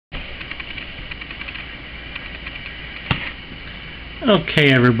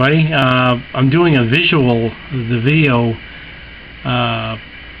Okay, everybody, I'm doing a visual, the video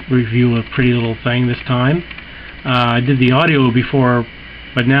review of Pretty Little Thing this time. I did the audio before,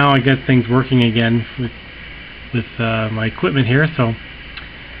 but now I got things working again with my equipment here, so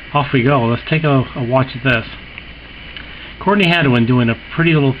off we go. Let's take a watch at this. Courtney Hadwin doing a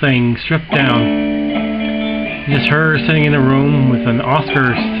Pretty Little Thing stripped down. Just her sitting in a room with an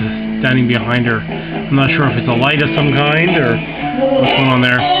Oscar standing behind her. I'm not sure if it's a light of some kind or what's going on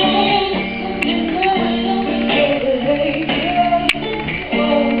there.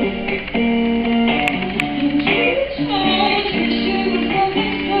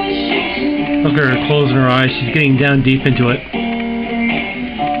 Look at her closing her eyes. She's getting down deep into it.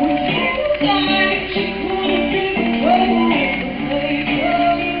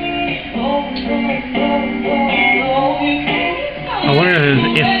 I wonder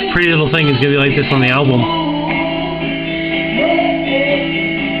if Pretty Little Thing is going to be like this on the album.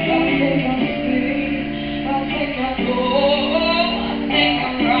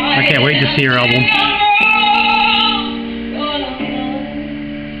 I can't wait to see her album.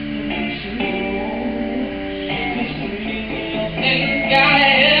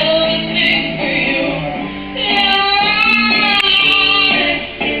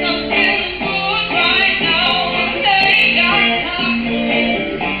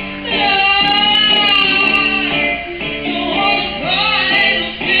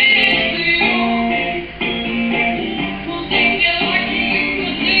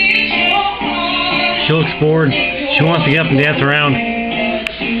 She looks bored. She wants to get up and dance around.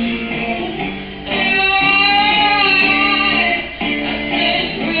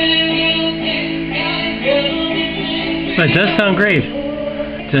 But it does sound great.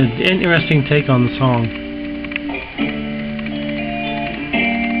 It's an interesting take on the song.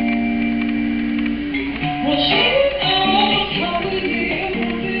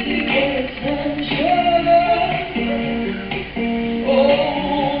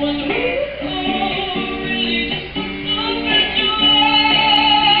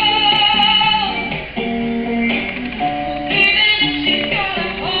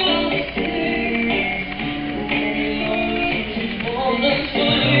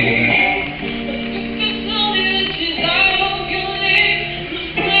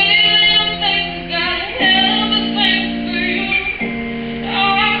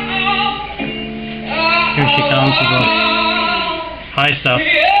 Here she comes with the high stuff.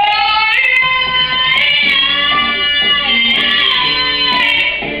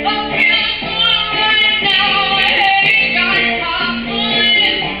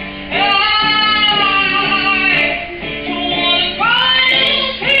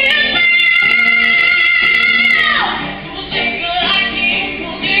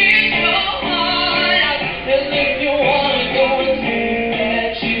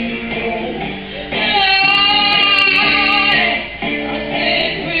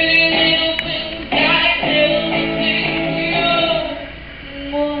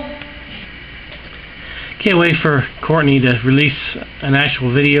 Can't wait for Courtney to release an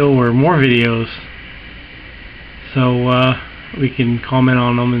actual video or more videos so we can comment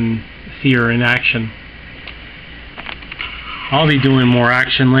on them and see her in action. I'll be doing more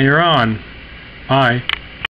action later on. Bye.